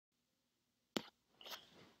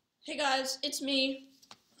Hey guys, it's me.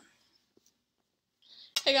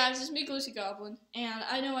 Hey guys, it's me, Lucy Goblin, and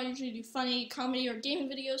I know I usually do funny comedy or gaming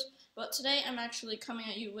videos, but today I'm actually coming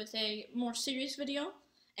at you with a more serious video.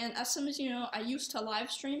 And as some of you know, I used to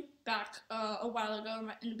live stream back a while ago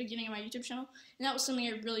in the beginning of my YouTube channel, and that was something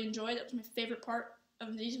I really enjoyed. That was my favorite part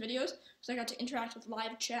of these videos, because I got to interact with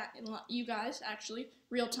live chat and you guys actually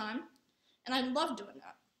real time, and I love doing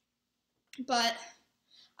that. But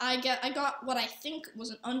I got what I think was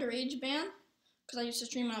an underage ban, because I used to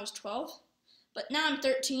stream when I was 12. But now I'm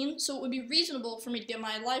 13, so it would be reasonable for me to get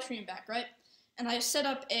my live stream back, right? And I set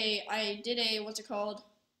up I did a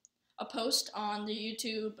post on the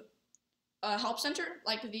YouTube help center,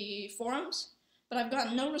 like the forums, but I've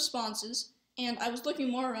gotten no responses, and I was looking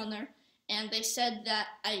more around there, and they said that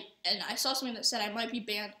I saw something that said I might be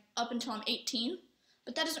banned up until I'm 18,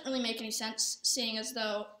 but that doesn't really make any sense, seeing as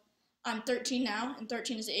though I'm 13 now, and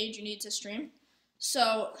 13 is the age you need to stream.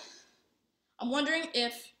 So I'm wondering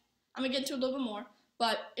if, I'm going to get into a little bit more,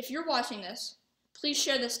 but if you're watching this, please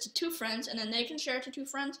share this to 2 friends, and then they can share it to 2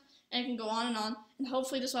 friends, and it can go on, and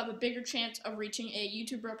hopefully this will have a bigger chance of reaching a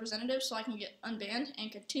YouTube representative so I can get unbanned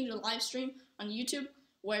and continue to live stream on YouTube,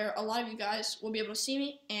 where a lot of you guys will be able to see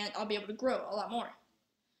me, and I'll be able to grow a lot more.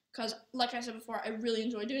 Because, like I said before, I really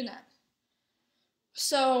enjoy doing that.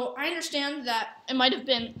 So, I understand that it might have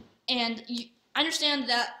been, I understand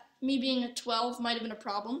that me being 12 might have been a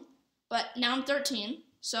problem, but now I'm 13,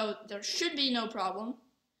 so there should be no problem,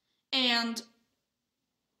 and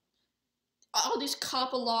all these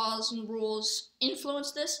COPPA laws and rules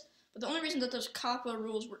influence this, but the only reason that those COPPA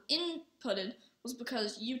rules were inputted was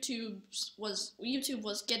because YouTube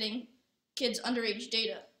was getting kids' underage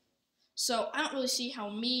data. So I don't really see how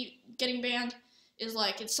me getting banned is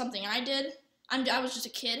like it's something I did. I was just a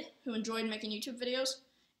kid who enjoyed making YouTube videos,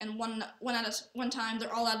 and one time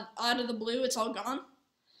they're all out of the blue, it's all gone.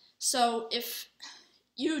 So if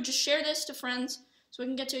you just share this to friends so we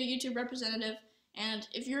can get to a YouTube representative, and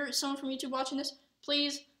if you're someone from YouTube watching this,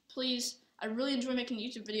 please, I really enjoy making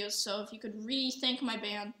YouTube videos, so if you could rethink my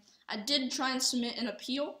ban. I did try and submit an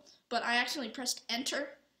appeal, but I accidentally pressed enter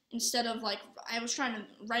instead of, I was trying to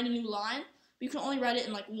write a new line, but you can only write it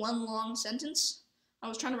in, one long sentence. I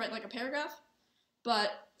was trying to write, a paragraph,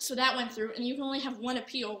 so that went through, and you can only have 1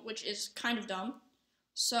 appeal, which is kind of dumb.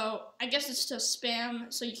 So I guess it's to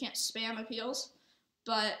spam, so you can't spam appeals,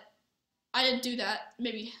 but I didn't do that,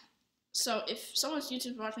 maybe. So if someone's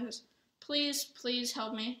YouTube watching this, please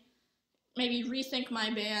help me. Maybe rethink my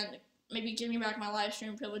ban, maybe give me back my live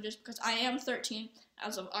stream privileges, because I am 13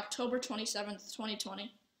 as of October 27th,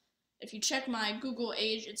 2020. If you check my Google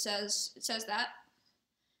age, it says that.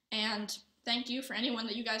 And thank you for anyone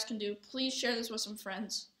that you guys can do. Please share this with some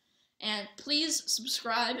friends. And please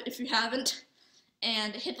subscribe if you haven't.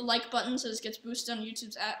 And hit the like button so this gets boosted on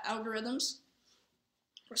YouTube's algorithms.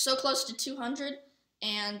 We're so close to 200,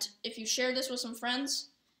 and if you share this with some friends,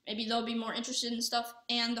 maybe they'll be more interested in stuff,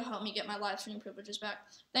 and they'll help me get my live stream privileges back.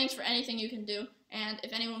 Thanks for anything you can do, and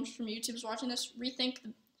if anyone from YouTube is watching this,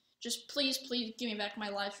 just please give me back my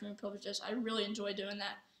live stream privileges. I really enjoy doing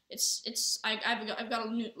that. I've got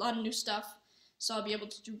a lot of new stuff, so I'll be able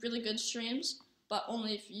to do really good streams, but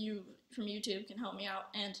only if you from YouTube can help me out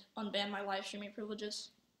and unban my live streaming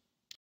privileges.